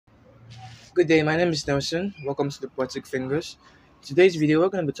Good day, my name is Nelson. Welcome to the Poetic Fingers. Today's video, we're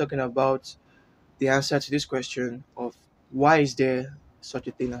going to be talking about the answer to this question of why is there such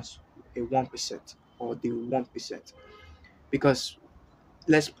a thing as a 1% or the 1%? Because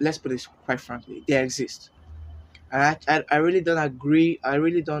let's put this quite frankly, they exist. And I really don't agree, I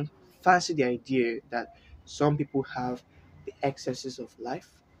really don't fancy the idea that some people have the excesses of life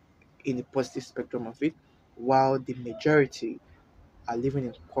in the positive spectrum of it, while the majority are living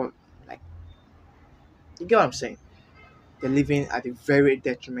in, like, you get what I'm saying? They're living at a very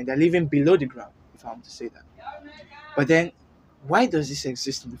detriment. They're living below the ground, if I want to say that. But then, why does this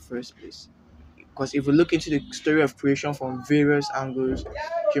exist in the first place? Because if we look into the story of creation from various angles,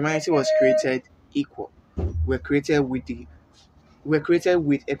 humanity was created equal. We're created with the we're created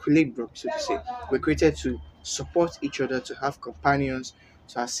with equilibrium, so to say. We're created to support each other, to have companions,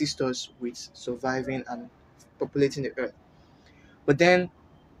 to assist us with surviving and populating the earth. But then,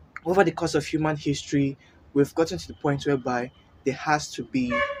 over the course of human history, we've gotten to the point whereby there has to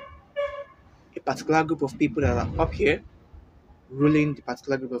be a particular group of people that are up here ruling the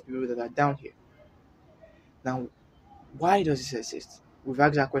particular group of people that are down here. Now, why does this exist? We've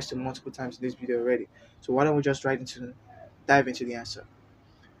asked that question multiple times in this video already. So why don't we just dive into the answer?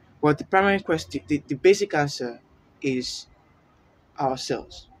 Well, the primary question, the basic answer is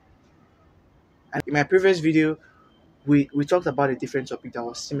ourselves. And in my previous video, we talked about a different topic that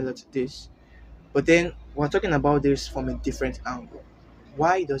was similar to this, but then we're talking about this from a different angle.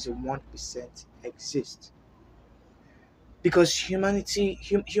 Why does a 1% exist? Because humans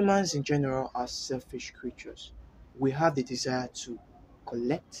in general are selfish creatures. We have the desire to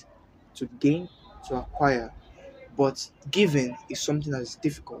collect, to gain, to acquire, but giving is something that is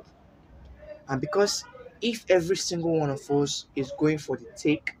difficult. And because if every single one of us is going for the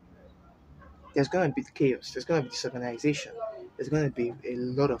take, there's going to be chaos, there's going to be disorganization, there's going to be a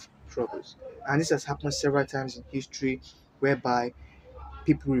lot of troubles. And this has happened several times in history whereby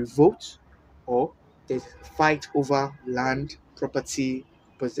people revolt or there's a fight over land, property,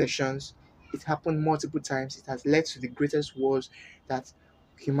 possessions. It happened multiple times. It has led to the greatest wars that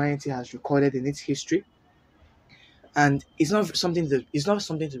humanity has recorded in its history. And it's not something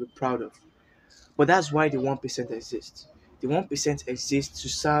to be proud of. But that's why the 1% exists. The 1% exists to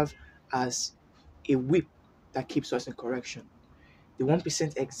serve as a whip that keeps us in correction. The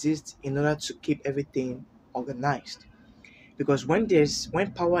 1% exists in order to keep everything organized. Because when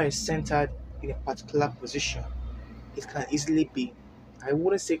power is centered in a particular position, it can easily be, I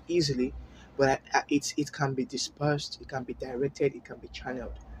wouldn't say easily, but it can be dispersed, it can be directed, it can be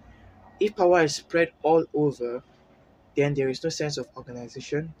channeled. If power is spread all over, then there is no sense of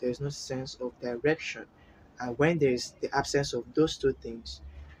organization, there is no sense of direction. And when there is the absence of those two things,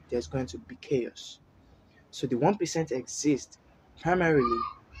 there's going to be chaos. So the 1% exists primarily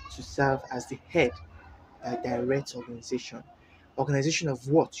to serve as the head that directs organization. Organization of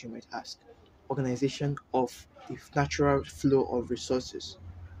what, you might ask? Organization of the natural flow of resources.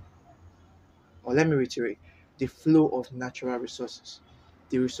 Or let me reiterate, the flow of natural resources.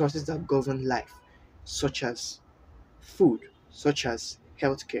 The resources that govern life, such as food, such as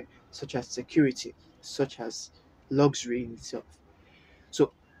healthcare, such as security, such as luxury in itself.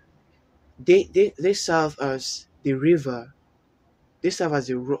 So they serve as the river, they serve as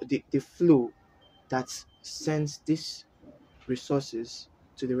the flow that sends these resources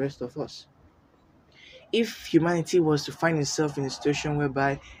to the rest of us. If humanity was to find itself in a situation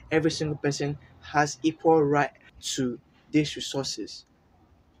whereby every single person has equal right to these resources,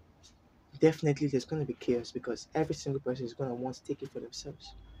 definitely there's going to be chaos because every single person is going to want to take it for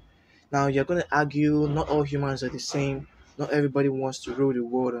themselves. Now, you're going to argue not all humans are the same, not everybody wants to rule the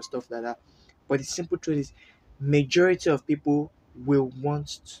world and stuff like that. But the simple truth is, majority of people will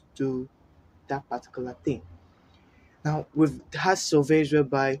want to do that particular thing. Now, we've had surveys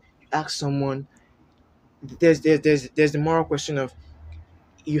whereby you ask someone, there's the moral question of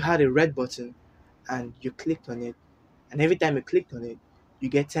you had a red button and you clicked on it, and every time you clicked on it, you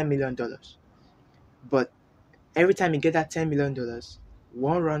get $10 million. But every time you get that $10 million,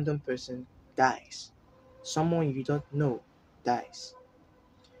 one random person dies. Someone you don't know dies.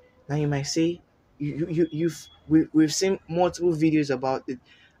 Now you might say, we've seen multiple videos about it,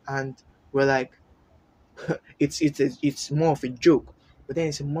 and we're like, it's more of a joke, but then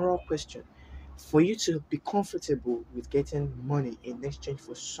it's a moral question. For you to be comfortable with getting money in exchange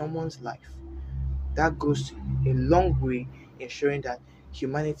for someone's life, that goes a long way in showing that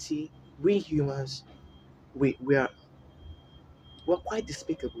humanity, we humans, we're quite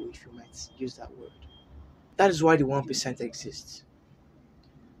despicable, if you might use that word. That is why the 1% exists.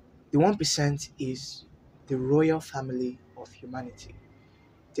 The 1% is the royal family of humanity.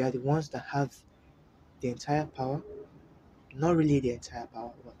 They are the ones that have the entire power. Not really the entire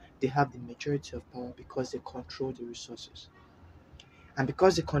power, but they have the majority of power because they control the resources. And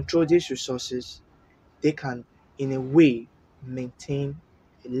because they control these resources, they can, in a way, maintain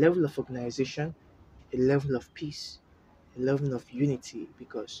a level of organization, a level of peace, a level of unity.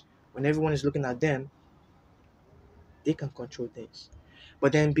 Because when everyone is looking at them, they can control things.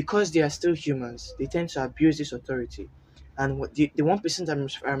 But then, because they are still humans, they tend to abuse this authority. And what the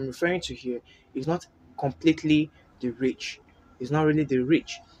 1% I'm referring to here is not completely the rich. It's not really the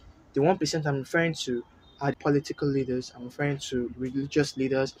rich. The 1% I'm referring to are political leaders, I'm referring to religious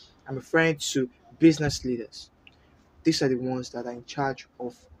leaders, I'm referring to business leaders. These are the ones that are in charge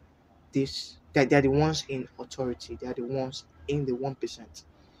of this. They are the ones in authority. They are the ones in the 1%.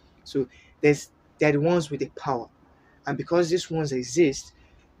 So there's they are the ones with the power. And because these ones exist,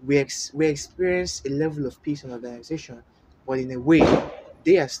 we experience a level of peace and organization, but in a way,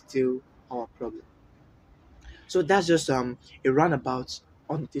 they are still our problem. So that's just a roundabout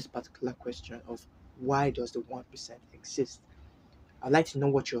on this particular question of why does the 1% exist. I'd like to know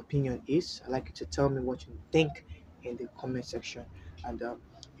what your opinion is. I'd like you to tell me what you think in the comment section. And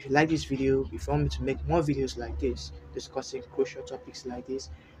if you like this video, if you want me to make more videos like this, discussing crucial topics like this,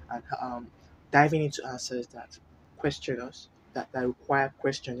 and diving into answers that question us, that require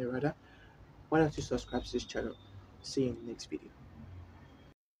questioning rather, why don't you subscribe to this channel? See you in the next video.